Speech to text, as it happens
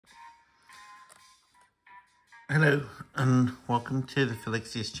Hello and welcome to the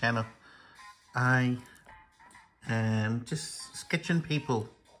Felixius channel. I am just sketching people,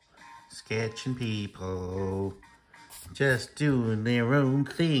 just doing their own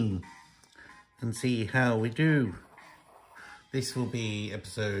thing and see how we do. This will be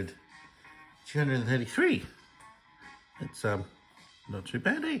episode 233. It's not too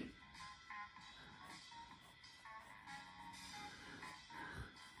bad, eh?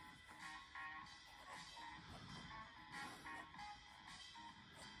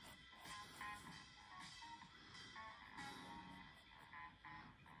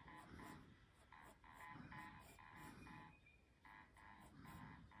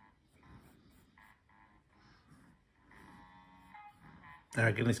 I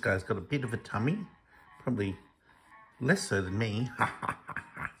reckon this guy's got a bit of a tummy, probably less so than me.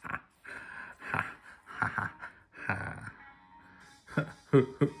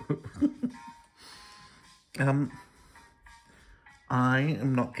 I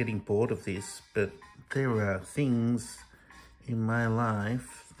am not getting bored of this, but there are things in my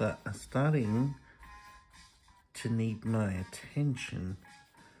life that are starting to need my attention,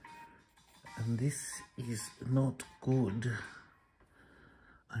 and this is not good.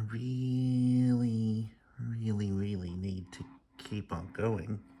 I really need to keep on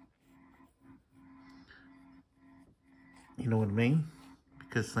going. You know what I mean?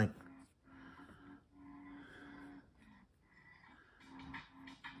 Because, like,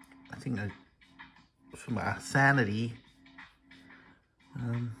 I think for my sanity,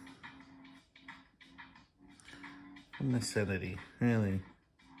 really.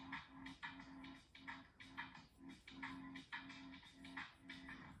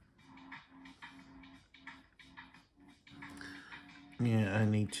 Yeah, I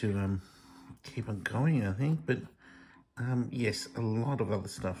need to keep on going, I think, but yes, a lot of other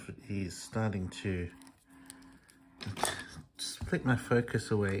stuff is starting to split my focus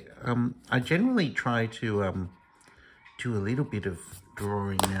away. I generally try to do a little bit of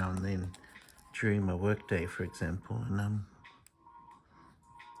drawing now and then during my workday, for example, and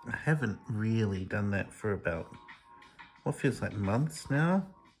I haven't really done that for about what feels like months now.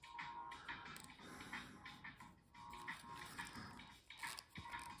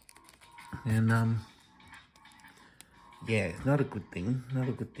 And yeah, not a good thing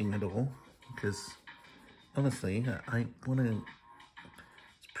at all, because honestly, I want to,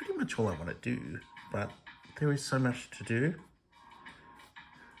 it's pretty much all I want to do, but there is so much to do.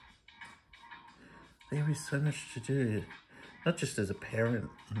 Not just as a parent,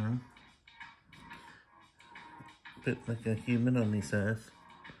 you know, but like a human on this earth.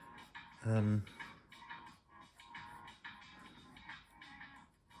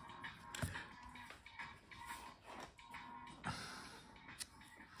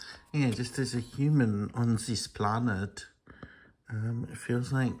 Yeah, just as a human on this planet, it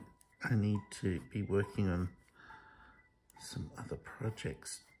feels like I need to be working on some other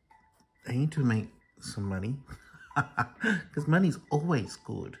projects. I need to make some money, because money's always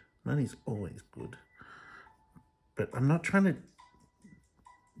good. But I'm not trying to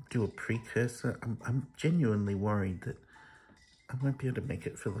do a precursor. I'm genuinely worried that I won't be able to make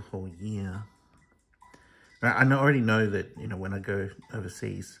it for the whole year. I already know that, you know, when I go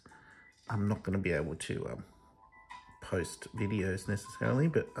overseas, I'm not going to be able to post videos necessarily,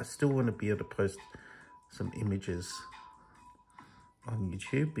 but I still want to be able to post some images on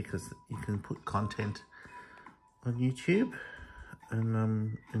YouTube, because you can put content on YouTube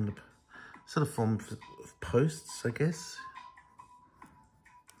and in the sort of form of posts, I guess.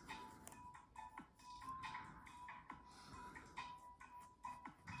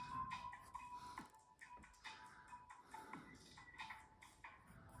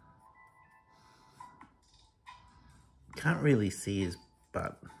 Can't really see his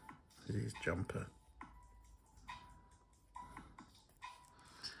butt, his jumper.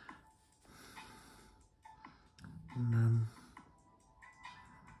 And,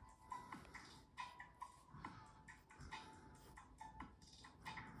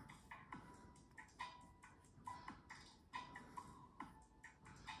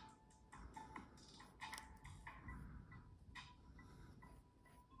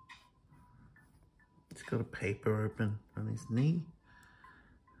 he's got a paper open on his knee,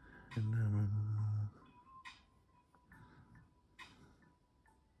 and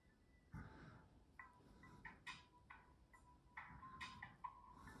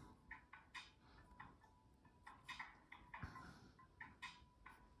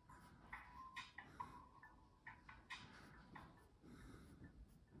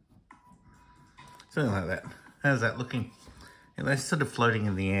something like that. How's that looking? And they're sort of floating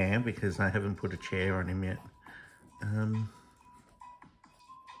in the air because I haven't put a chair on him yet.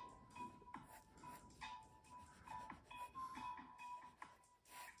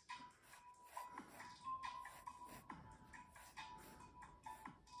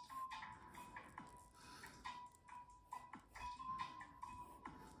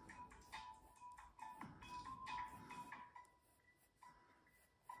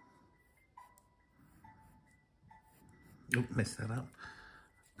 Oh, messed that up.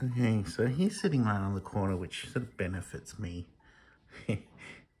 Okay, so he's sitting right on the corner, which sort of benefits me.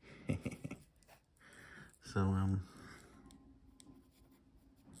 So,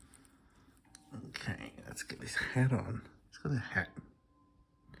 okay, let's get this hat on. It's got a hat.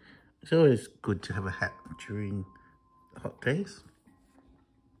 It's always good to have a hat during hot days.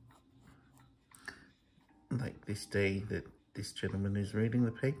 Like this day that this gentleman is reading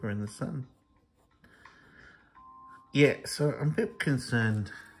the paper in the sun. Yeah, so I'm a bit concerned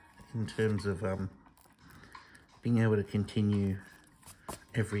in terms of being able to continue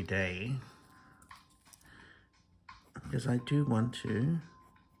every day, because I do want to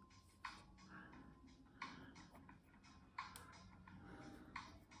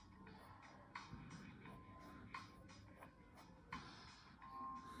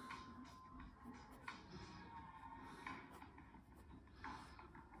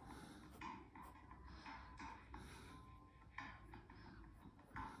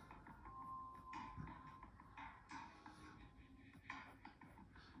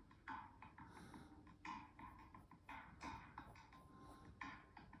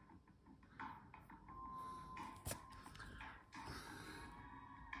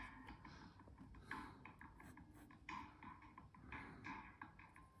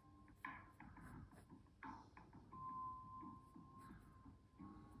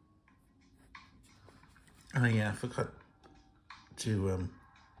oh yeah, I forgot to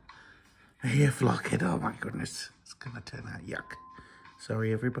hair flock it. Oh my goodness, it's gonna turn out yuck.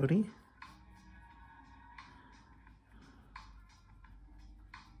 Sorry everybody.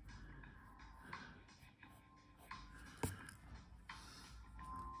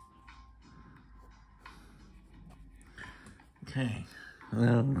 Okay,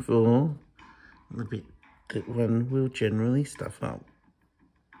 for the bit that one will generally stuff up.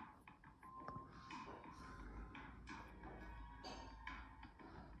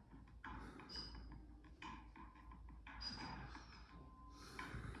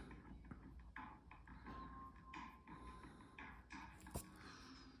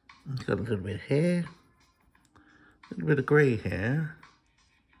 He's got a little bit of hair, a little bit of grey hair.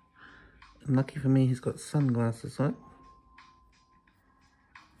 And lucky for me, he's got sunglasses on.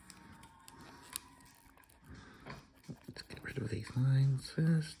 Let's get rid of these lines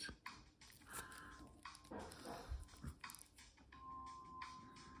first.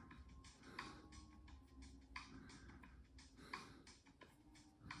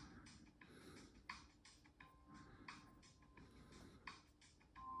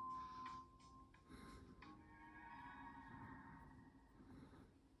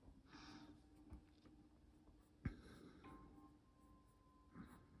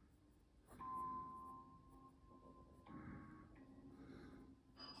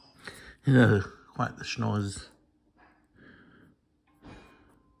 You know, quite the schnoz.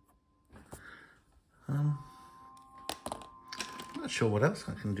 I'm not sure what else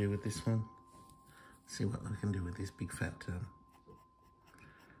I can do with this one. Let's see what I can do with this big fat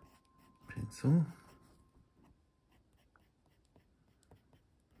pencil.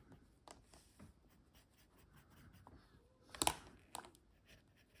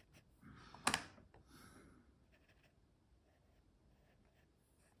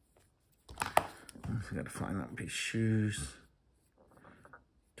 I've got to find up his shoes.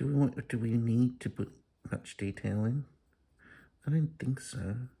 Do we need to put much detail in? I don't think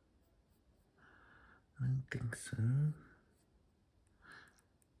so. I don't think so.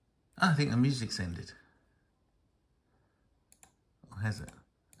 I think the music's ended. Or has it?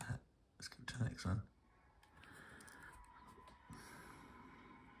 Let's get to the next one.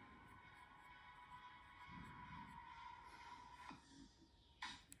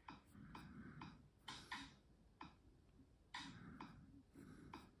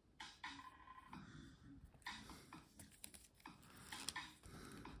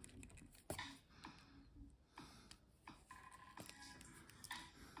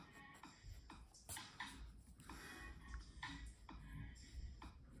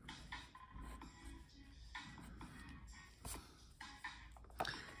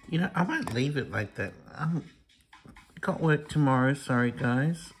 You know, I might leave it like that. Got work tomorrow, sorry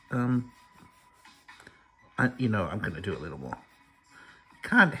guys. You know, I'm gonna do a little more.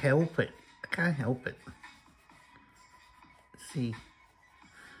 Can't help it. I can't help it. see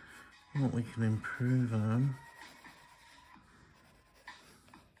what we can improve on.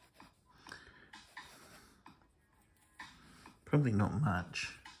 Probably not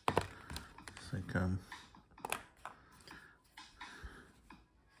much. It's like, there's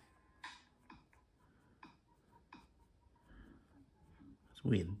a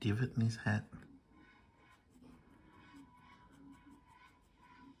weird divot in his hat.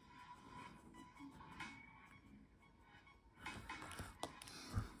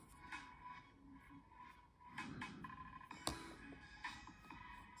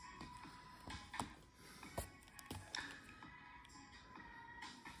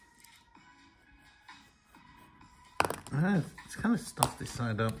 Oh, it's kind of stuffed this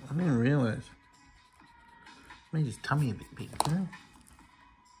side up. I didn't realise. Made his tummy a bit big, you know?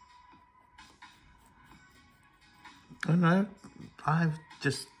 Oh no, I've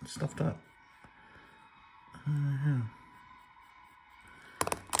just stuffed up.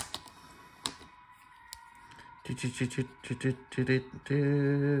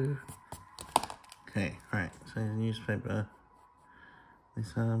 Okay, right, so the newspaper.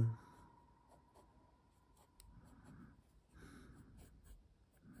 This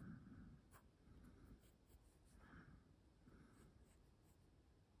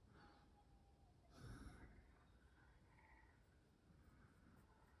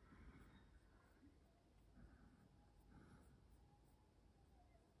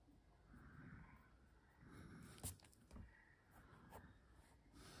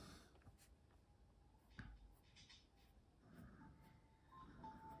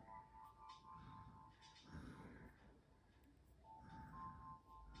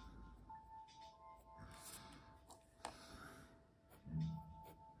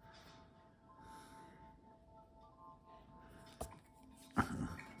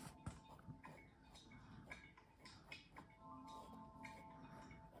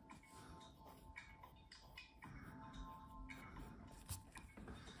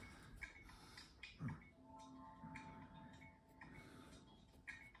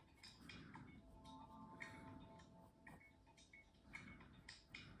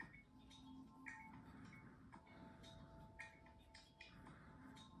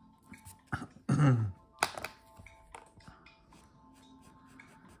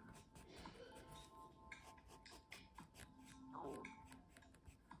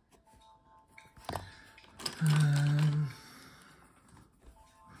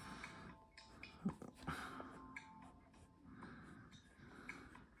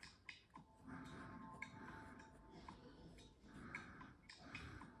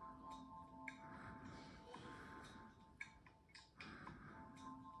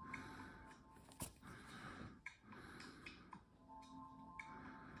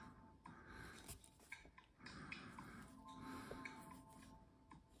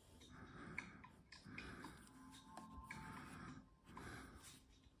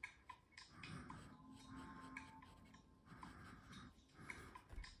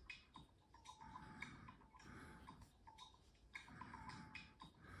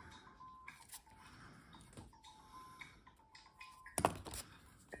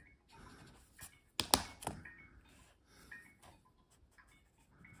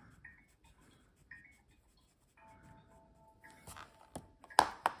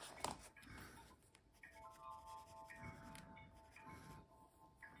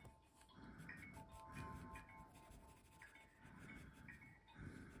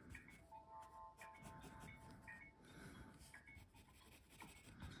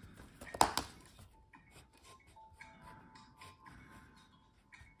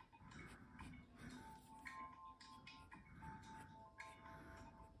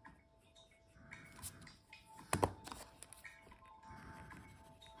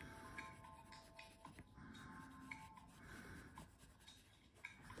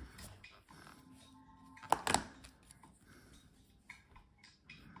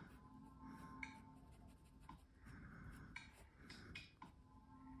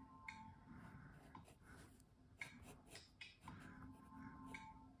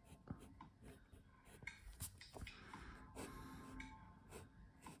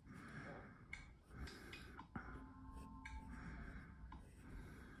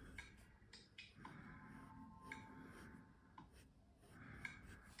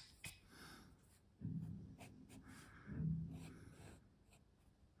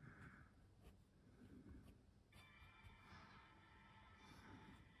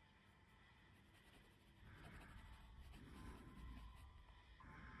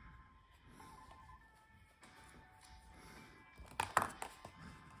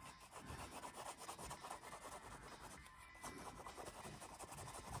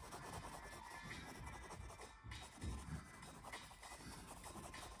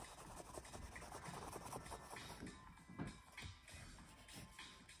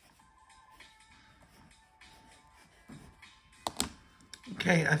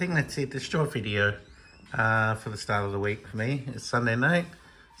Okay, I think that's it. The short video for the start of the week for me. It's Sunday night,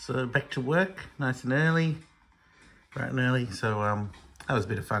 so back to work, nice and early, bright and early. So that was a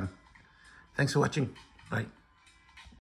bit of fun. Thanks for watching. Bye.